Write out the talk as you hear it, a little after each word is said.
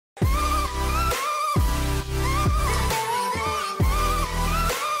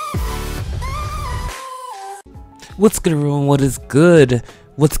What's good, everyone? What is good?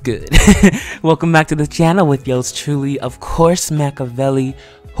 What's good? Welcome back to the channel with yours truly, of course, Machiavelli.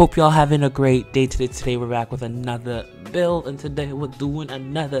 Hope y'all having a great day today. Today we're back with another build, and today we're doing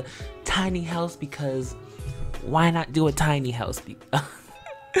another tiny house because why not do a tiny house?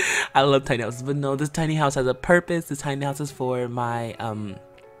 I love tiny houses, but no, this tiny house has a purpose. This tiny house is for my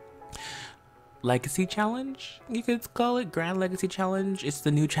legacy challenge, you could call it. Grand legacy challenge. It's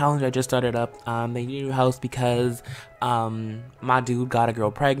the new challenge I just started up. They need a new house because my dude got a girl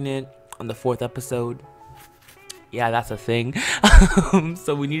pregnant on the 4th episode. Yeah, that's a thing.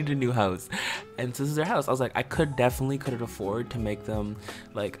 So we needed a new house, and so this is their house. I was like, I definitely couldn't afford to make them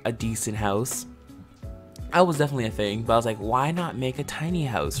like a decent house. I was definitely a thing, but I was like, why not make a tiny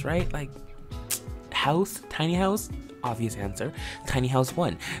house, right? Like, house, tiny house, obvious answer, tiny house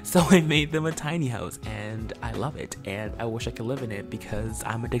 1. So I made them a tiny house, and I love it, and I wish I could live in it because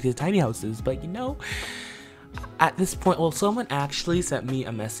I'm addicted to tiny houses. But you know, at this point, well, someone actually sent me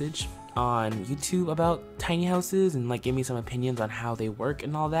a message on YouTube about tiny houses and like gave me some opinions on how they work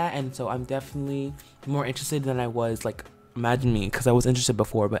and all that, and so I'm definitely more interested than I was, like, imagine me, because I was interested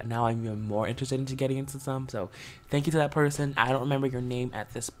before, but now I'm even more interested into getting into some. So thank you to that person. I don't remember your name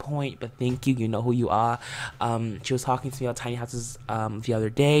at this point, but thank you. You know who you are. She was talking to me about tiny houses the other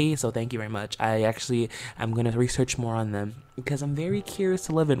day, so thank you very much. I'm going to research more on them because I'm very curious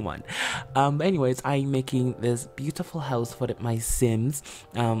to live in one. But anyways, I'm making this beautiful house for my Sims,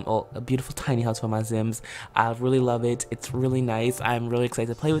 a beautiful tiny house for my Sims. I really love it. It's really nice. I'm really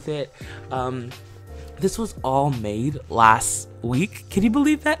excited to play with it. This was all made last week. Can you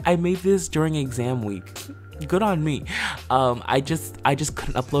believe that? I made this during exam week. Good on me. I just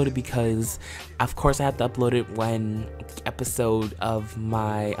couldn't upload it because, of course, I have to upload it when the episode of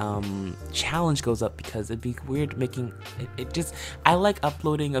my challenge goes up, because it'd be weird making it. I like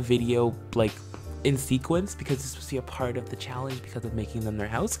uploading a video like in sequence because this was a part of the challenge because of making them their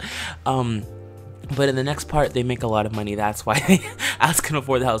house. But in the next part, they make a lot of money. That's why I can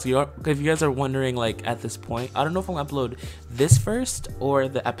afford the house. If you guys are wondering, like, at this point, I don't know if I'm gonna upload this first or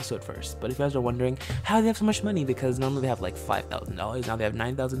the episode first. But if you guys are wondering how they have so much money, because normally they have like $5,000, now they have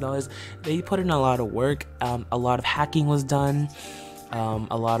 $9,000. They put in a lot of work. A lot of hacking was done.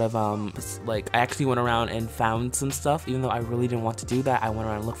 A lot of like, I actually went around and found some stuff, even though I really didn't want to do that. I went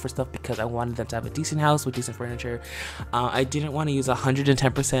around and looked for stuff because I wanted them to have a decent house with decent furniture. I didn't want to use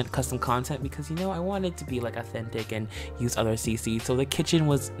 110% custom content because, you know, I wanted to be like authentic and use other CC. So the kitchen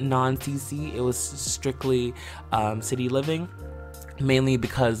was non-CC. It was strictly city living, mainly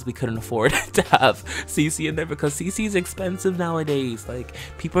because we couldn't afford to have CC in there, because CC is expensive nowadays. Like,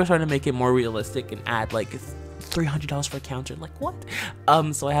 people are trying to make it more realistic and add like $300 for a counter. Like, what?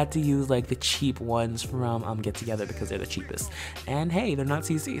 So I had to use like the cheap ones from Get Together because they're the cheapest, and hey, they're not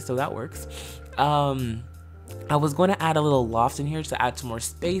CC, so that works. I was going to add a little loft in here to add some more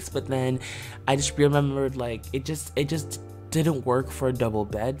space, but then I just remembered, like, it just didn't work for a double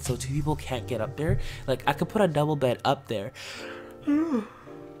bed, so 2 people can't get up there. Like, I could put a double bed up there.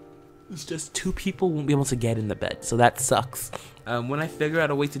 It's just 2 people won't be able to get in the bed, so that sucks. When I figure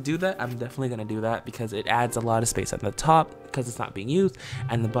out a way to do that, I'm definitely going to do that, because it adds a lot of space at the top because it's not being used,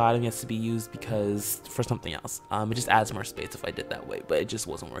 and the bottom has to be used because for something else. It just adds more space if I did that way, but it just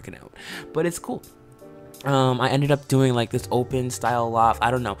wasn't working out. But it's cool. I ended up doing like this open style loft.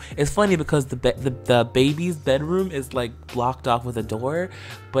 I don't know. It's funny because the baby's bedroom is like blocked off with a door,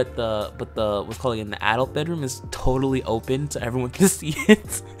 but the what's called in the adult bedroom is totally open so everyone can see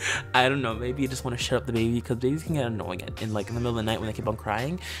it. I don't know. Maybe you just want to shut up the baby, because babies can get annoying in like in the middle of the night when they keep on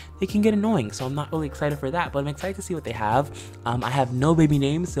crying. They can get annoying. So I'm not really excited for that, but I'm excited to see what they have. I have no baby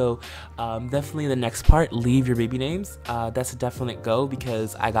names, so definitely the next part, leave your baby names. That's a definite go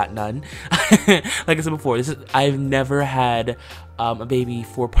because I got none. Like I said before, I've never had a baby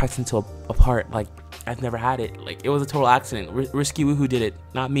 4 parts into a part. Like, I've never had it. Like, it was a total accident. Risky Woohoo did it,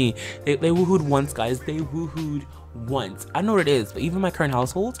 not me. They woohooed once, guys. They woohooed once. I know what it is, but even my current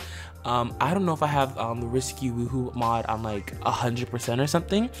household, I don't know if I have the Risky Woohoo mod on like 100% or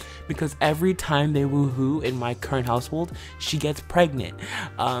something, because every time they woohoo in my current household, she gets pregnant.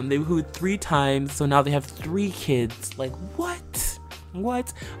 They woohooed 3 times, so now they have 3 kids. Like, what?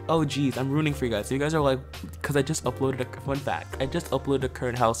 Oh geez, I'm rooting for you guys. So you guys are like, because I just uploaded a fun fact. I just uploaded a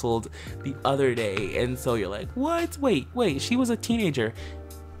current household the other day, and so you're like, what? Wait, she was a teenager.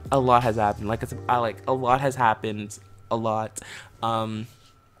 A lot has happened. Like, a lot has happened. A lot. In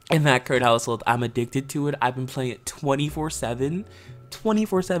that current household, I'm addicted to it. I've been playing it 24/7.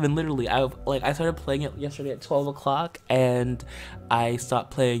 24/7, literally. I started playing it yesterday at 12 o'clock, and I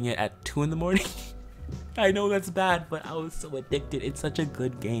stopped playing it at 2 in the morning. I know that's bad, but I was so addicted. It's such a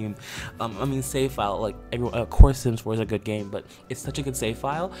good game. I mean, save file, like everyone, of course Sims 4 is a good game, but it's such a good save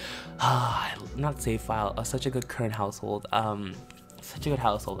file. Not save file, such a good current household. Such a good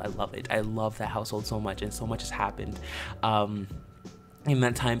household. I love it. I love that household so much, and so much has happened in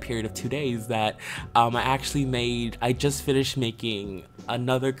that time period of 2 days that I just finished making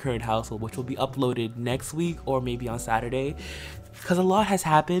another current household, which will be uploaded next week or maybe on Saturday, because a lot has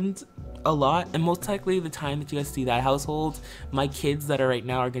happened. And most likely the time that you guys see that household, my kids that are right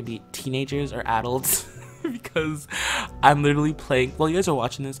now are gonna be teenagers or adults. Because I'm literally playing, while you guys are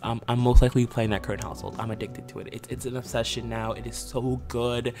watching this, I'm most likely playing that current household. I'm addicted to it. It's an obsession now. It is so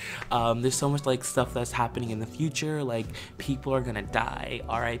good. There's so much like stuff that's happening in the future, like people are gonna die,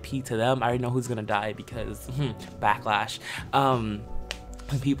 RIP to them. I already know who's gonna die because backlash. And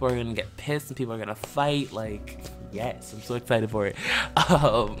people are gonna get pissed and people are gonna fight. Like, yes, I'm so excited for it.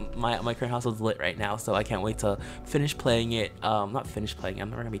 My current household's lit right now, so I can't wait to finish playing it. Not finish playing it, I'm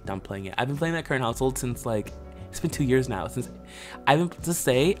never gonna be done playing it. I've been playing that current household since like, it's been 2 years now. Since I've been, to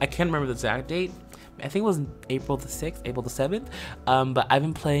say, I can't remember the exact date. I think it was April the 6th, April the 7th. But I've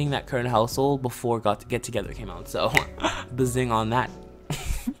been playing that current household before Get Together came out, so bazing on that.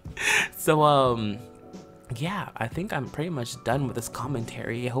 So yeah, I think I'm pretty much done with this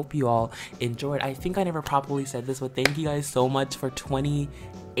commentary. I hope you all enjoyed. I think I never properly said this, but thank you guys so much for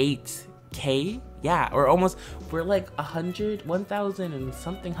 28K. Yeah, we're like 1,000 and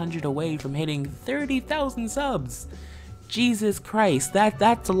something hundred away from hitting 30,000 subs. Jesus Christ,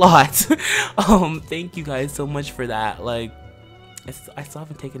 that's a lot. Thank you guys so much for that. Like, I still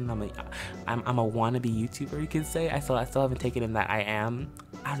haven't taken in. I'm a wannabe YouTuber, you could say. I still haven't taken in that I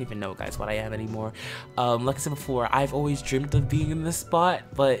don't even know, guys, what I am anymore. Like I said before, I've always dreamed of being in this spot,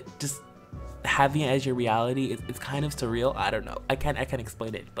 but just having it as your reality, it's kind of surreal. I don't know. I can't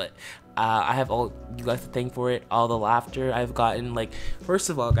explain it, but I have all you guys to thank for it. All the laughter I've gotten. Like,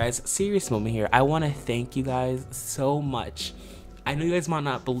 first of all, guys, serious moment here. I want to thank you guys so much. I know you guys might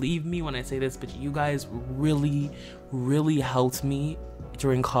not believe me when I say this, but you guys really, really helped me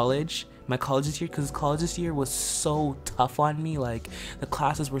during college. My college this year, because college this year was so tough on me. Like, the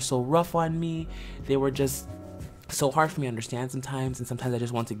classes were so rough on me. They were just so hard for me to understand sometimes, and sometimes I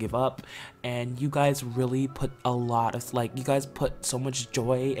just want to give up. And you guys really put a lot of, like, you guys put so much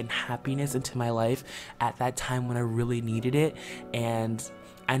joy and happiness into my life at that time when I really needed it. And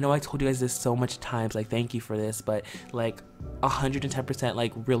I know I told you guys this so much times, like, thank you for this, but like 110%,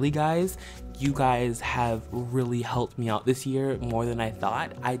 like, really guys, you guys have really helped me out this year more than I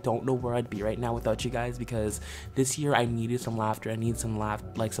thought. I don't know where I'd be right now without you guys, because this year I needed some laughter, I needed some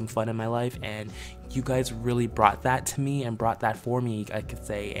some fun in my life, and you guys really brought that to me and brought that for me, I could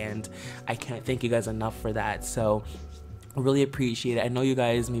say, and I can't thank you guys enough for that. So really appreciate it. I know you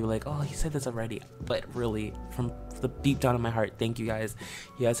guys may be like, oh, you said this already, but really, from the deep down of my heart, thank you guys.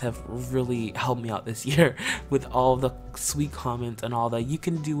 You guys have really helped me out this year with all the sweet comments and all the you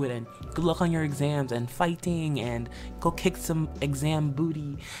can do it and good luck on your exams and fighting and go kick some exam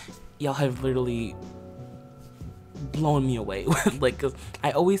booty. Y'all have literally blown me away. Like, cause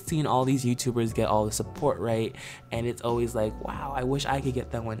I always seen all these YouTubers get all the support, right? And it's always like, wow, I wish I could get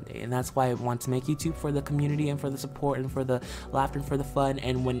that one day. And that's why I want to make YouTube, for the community and for the support and for the laughter and for the fun.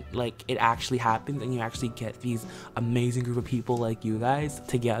 And when like it actually happens and you actually get these amazing group of people like you guys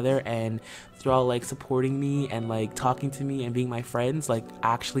together and they're all like supporting me and like talking to me and being my friends, like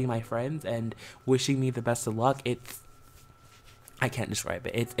actually my friends, and wishing me the best of luck, I can't describe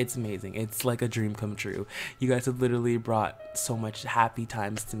it. It's amazing. It's like a dream come true. You guys have literally brought so much happy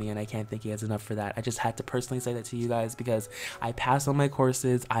times to me, and I can't thank you guys enough for that. I just had to personally say that to you guys because I passed all my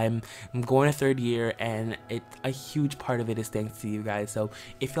courses. I'm going to third year, and a huge part of it is thanks to you guys. So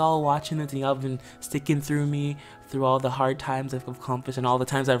if y'all watching this and y'all have been sticking through me through all the hard times I've accomplished and all the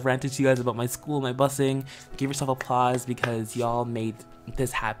times I've ranted to you guys about my school, my busing, give yourself applause, because y'all made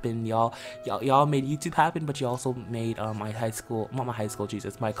this happen. Y'all made YouTube happen, but you also made my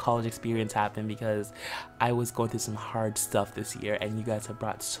college experience happen, because I was going through some hard stuff this year, and you guys have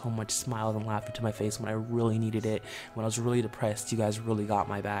brought so much smiles and laughter to my face when I really needed it. When I was really depressed, you guys really got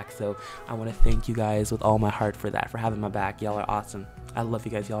my back. So I want to thank you guys with all my heart for that, for having my back. Y'all are awesome. I love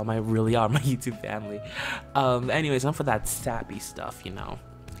you guys. Y'all really are my YouTube family. Anyways, enough for that sappy stuff, you know.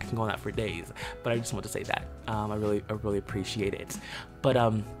 I can go on that for days, but I just want to say that I really appreciate it. But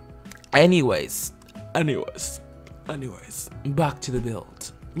anyways, back to the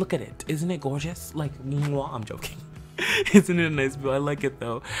build. Look at it. Isn't it gorgeous? Like, I'm joking. Isn't it a nice build? I like it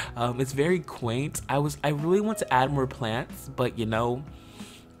though. It's very quaint. I really want to add more plants, but you know,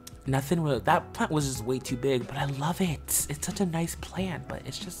 nothing really, that plant was just way too big, but I love it. It's such a nice plant, but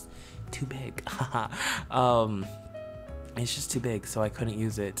it's just too big. It's just too big, so I couldn't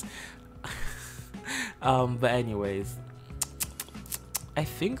use it. But anyways, I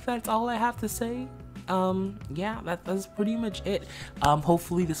think that's all I have to say. Yeah, that's pretty much it.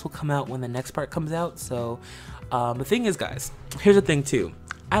 Hopefully this will come out when the next part comes out. So the thing is, guys, here's the thing too.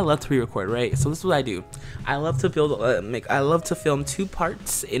 I love to re-record, right? So this is what I do. I love to build I love to film 2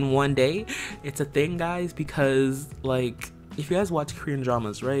 parts in one day. It's a thing, guys, because like if you guys watch Korean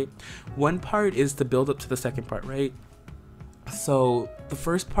dramas, right, one part is the build up to the second part, right? So the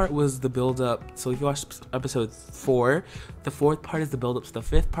first part was the build up. So if you watch episode 4, the 4th part is the build up to the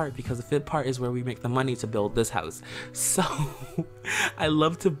 5th part, because the 5th part is where we make the money to build this house. So I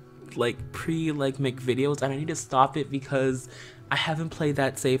love to like make videos, and I need to stop it because I haven't played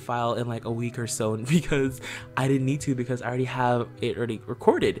that save file in like a week or so, because I didn't need to, because I already have it already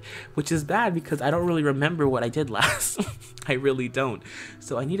recorded, which is bad because I don't really remember what I did last. I really don't.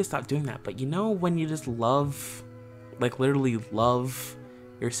 So I need to stop doing that. But you know, when you just love, like literally love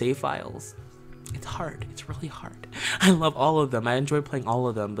your save files, it's hard. It's really hard. I love all of them. I enjoy playing all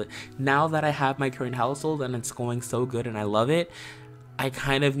of them. But now that I have my current household and it's going so good and I love it, I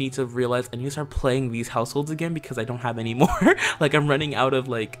kind of need to realize I need to start playing these households again, because I don't have any more. Like I'm running out of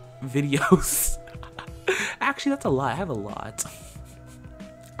like videos. Actually, that's a lot. I have a lot.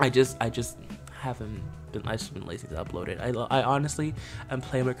 I just haven't been, I've just been lazy to upload it. I honestly am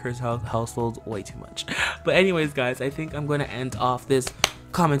playing my current households way too much. But anyways, guys, I think I'm going to end off this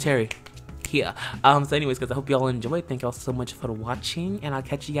commentary here. So anyways, guys, I hope you all enjoyed. Thank you all so much for watching, and I'll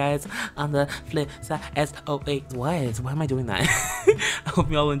catch you guys on the flip side. Why am I doing that? I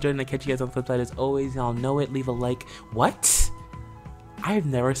hope you all enjoyed, and I'll catch you guys on the flip side. As always, y'all know it. Leave a like. What? I've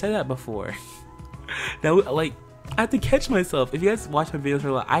never said that before. That was, like, I have to catch myself. If you guys watch my videos for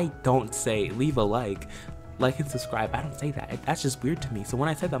a while, I don't say leave a like and subscribe. I don't say that. That's just weird to me. So when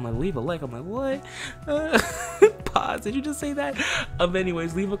I said that, I'm like, leave a like. I'm like, what? Pause. Did you just say that?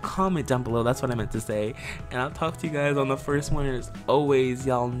 Anyways, leave a comment down below. That's what I meant to say. And I'll talk to you guys on the first one. As always,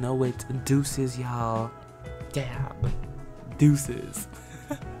 y'all know it. Deuces, y'all. Dab. Deuces.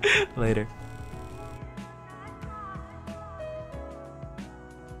 Later.